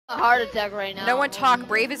a heart attack right now. No one talk.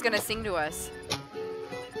 Brave is gonna sing to us.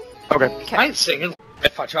 Okay. I ain't singing.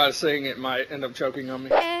 If I try to sing, it might end up choking on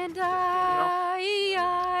me. And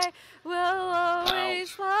I will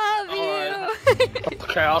always love you.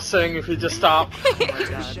 Okay, I'll sing if you just stop.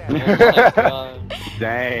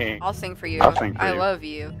 Dang. I'll sing for you. I'll sing for I you. love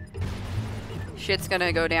you. Shit's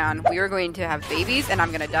gonna go down. We are going to have babies, and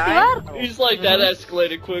I'm gonna die. He's like, that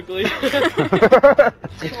escalated quickly.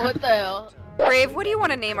 What the hell? Brave, what do you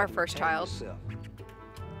want to name our first child?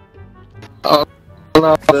 I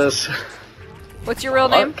love this. What's your real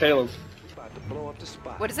name? Caleb.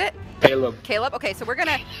 What is it? Caleb. Caleb? Okay, so we're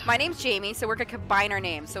gonna... My name's Jamie, so we're gonna combine our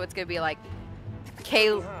names. So it's gonna be like...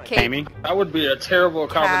 Amy? That would be a terrible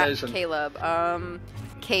combination. Caleb.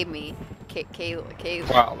 K-me. Caleb.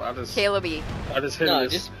 Wow, that is... Caleb-y. That is No,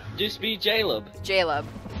 hideous. just be Jaleb. Jaleb.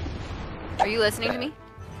 Are you listening to me?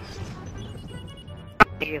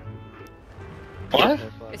 What?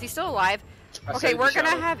 Is he still alive? I Okay, saved we're the gonna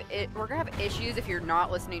shadow. have issues if you're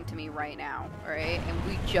not listening to me right now, alright? And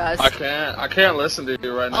we just... I can't listen to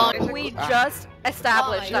you right now. We just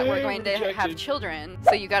established that we're going to have Rejected. children,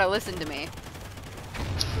 so you gotta listen to me.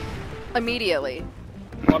 Immediately.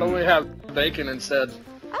 Why don't we have bacon instead?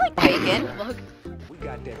 I like bacon. Look.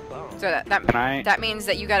 So that means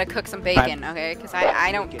that you gotta cook some bacon, okay? Because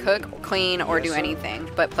I don't cook, clean, or do anything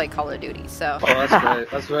but play Call of Duty, so... Oh, that's great.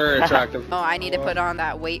 That's very attractive. Oh, I need to put on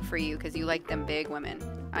that weight for you, because you like them big women.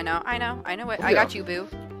 I know it. I got you, boo.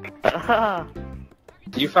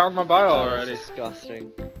 You found my bio already.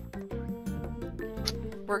 Disgusting.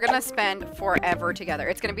 We're gonna spend forever together.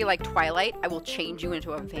 It's gonna be like Twilight. I will change you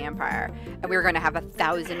into a vampire, and we're gonna have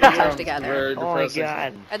 1,000 years Sounds together. very Oh my depressing.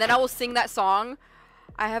 god. And then I will sing that song.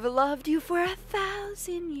 I have loved you for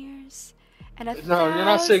 1,000 years. And No, you're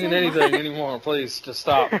not singing anything anymore. Please, just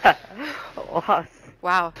stop. Lost.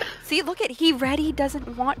 Wow. See, look at he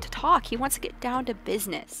doesn't want to talk. He wants to get down to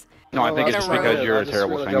business. No, I think it's that's just because right. you're I a just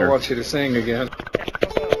terrible really singer. don't want you to sing again.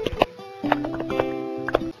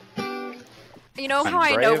 You know I'm how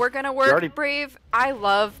I know brave. we're gonna You work, already- Brave? I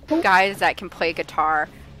love guys that can play guitar.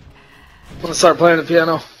 I'm gonna start playing the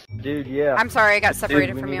piano. Dude, yeah. I'm sorry I got separated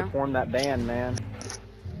Dude, we from need you. to form that band, man.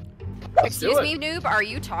 Excuse do me, noob, are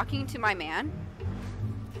you talking to my man?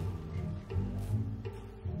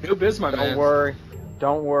 Noob is my man.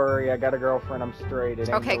 Don't worry. I got a girlfriend. I'm straight. It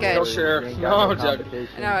ain't Okay, no good. Go worries. share. You ain't got No, no Jack.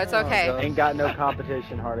 competition. No, it's okay. God. Ain't got no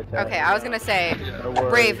competition, heart attack. Okay, I was gonna say, No worries.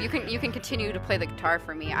 Brave, you can continue to play the guitar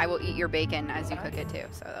for me. I will eat your bacon as you cook it too,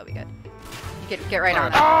 so that'll be good. Get right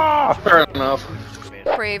on that. Ah, fair enough.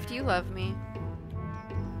 Brave, do you love me?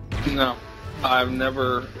 No, I've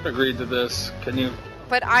never agreed to this. Can you?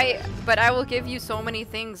 But I will give you so many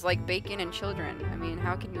things like bacon and children. I mean,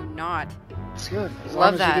 how can you not? It's good. As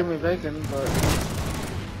Love long that. as you give me bacon, but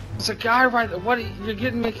it's a guy right there. What? You're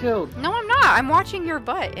getting me killed. No, I'm not. I'm watching your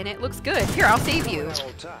butt, and it looks good. Here, I'll save you.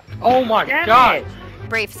 Oh my Damn god. it.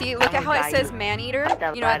 Brave, see, look at how it says man-eater?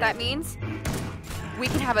 That's You know what that bad. means? We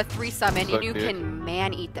can have a threesome, and Look, you dude. can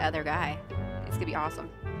man-eat the other guy. It's gonna be awesome.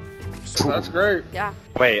 That's great. Yeah.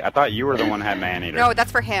 Wait, I thought you were the one that had man-eater. No,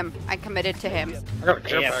 that's for him. I committed to him. I got a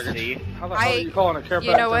care AFC. package. How the hell are you calling a care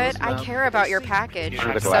package? You know on what? this I map? care about your package,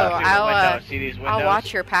 Through the so glass. I'll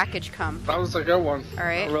watch your package come. That was a good one. All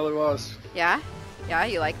right. It really was. Yeah? Yeah,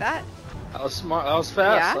 you like that? That was smart. That was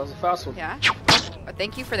fast. Yeah? That was a fast one. Yeah? Well,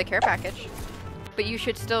 thank you for the care package. But you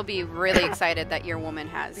should still be really excited that your woman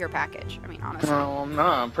has your package. I mean, honestly. No, I'm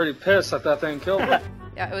not. I'm pretty pissed that that thing killed me.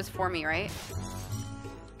 Yeah, it was for me, right?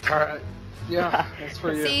 Alright. Yeah, that's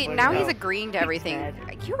for you. See, now he's agreeing to everything.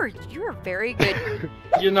 You're very good.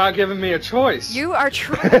 You're not giving me a choice. You are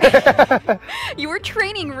you were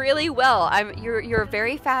training really well. You're a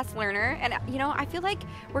very fast learner, and you know I feel like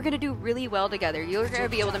we're gonna do really well together. You're gonna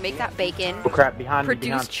be able to make that bacon, Oh crap! Behind me. produce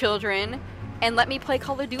Behind. children, and let me play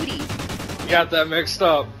Call of Duty. You got that mixed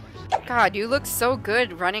up. God, you look so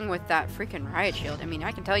good running with that freaking riot shield. I mean,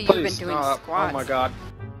 I can tell you've been Please doing stop. squats. Oh my god.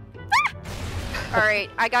 Alright,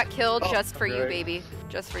 I got killed Oh, just for you, great. baby.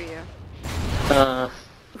 Just for you.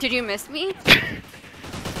 Did you miss me?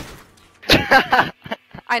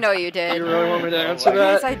 I know you did. you really want me to answer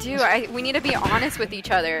Yes, that? I do. We need to be honest with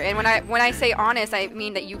each other. And when I say honest, I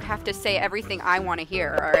mean that you have to say everything I want to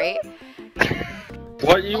hear, alright?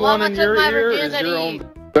 What you want in your ear is your own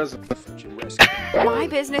business. My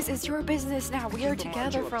business is your business now. We are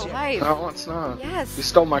together for life. No, it's not. Yes. You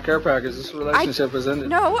stole my care package. This relationship is ended.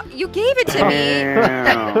 No, you gave it to me.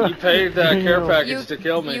 Damn. You paid that care package to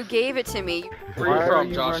kill me. You gave it to me. Where Why you are from,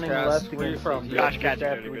 you Josh running Cass? left Where you against from? me Josh just Cass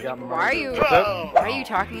after we got Why murdered? are you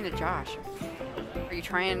talking to Josh? Are you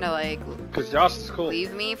trying to like Because Josh is cool.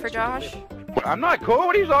 leave me for Josh? I'm not cool.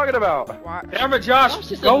 What are you talking about? Why, Damn it, Josh!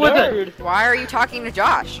 Josh is Go a with nerd. it! why are you talking to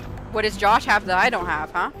Josh? What does Josh have that I don't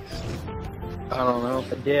have, huh? I don't know.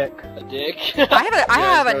 A dick. A dick. I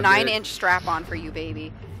have a no 9-inch strap on for you,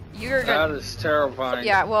 baby. You're That gonna. is terrifying.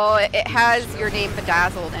 Yeah, well, it has your name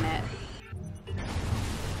bedazzled in it.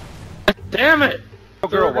 Damn it! Oh,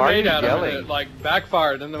 girl, why are you Threw a grenade at him and yelling? it, like,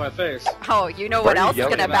 backfired into my face. Oh, you know Why what are you else is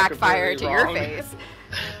yelling? gonna Am I backfire to completely your wrong? face?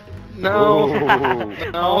 No.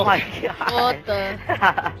 Ooh. No. Oh my god. What the?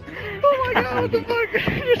 Oh my god, what the fuck?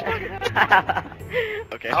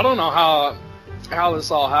 Okay. I don't know how this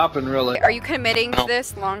all happened, really. Are you committing to No.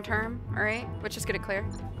 this long term? All right, let's just get it clear.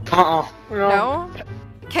 Uh-uh. No.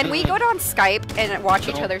 Can we go on Skype and watch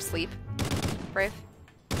each No. other sleep? Brave.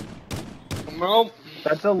 Nope.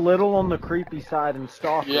 That's a little on the creepy side and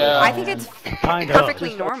stalker. Yeah. I think it's Kind of.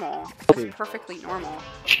 perfectly normal. It's perfectly normal.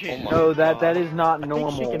 No, that is not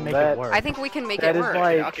normal. That I think we can make that it is work.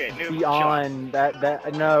 like noob, beyond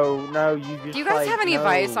that. No, you just. Do you guys like, have any no.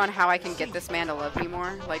 advice on how I can get this man to love me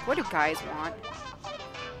more? Like, what do guys want?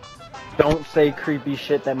 Don't say creepy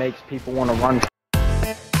shit that makes people want to run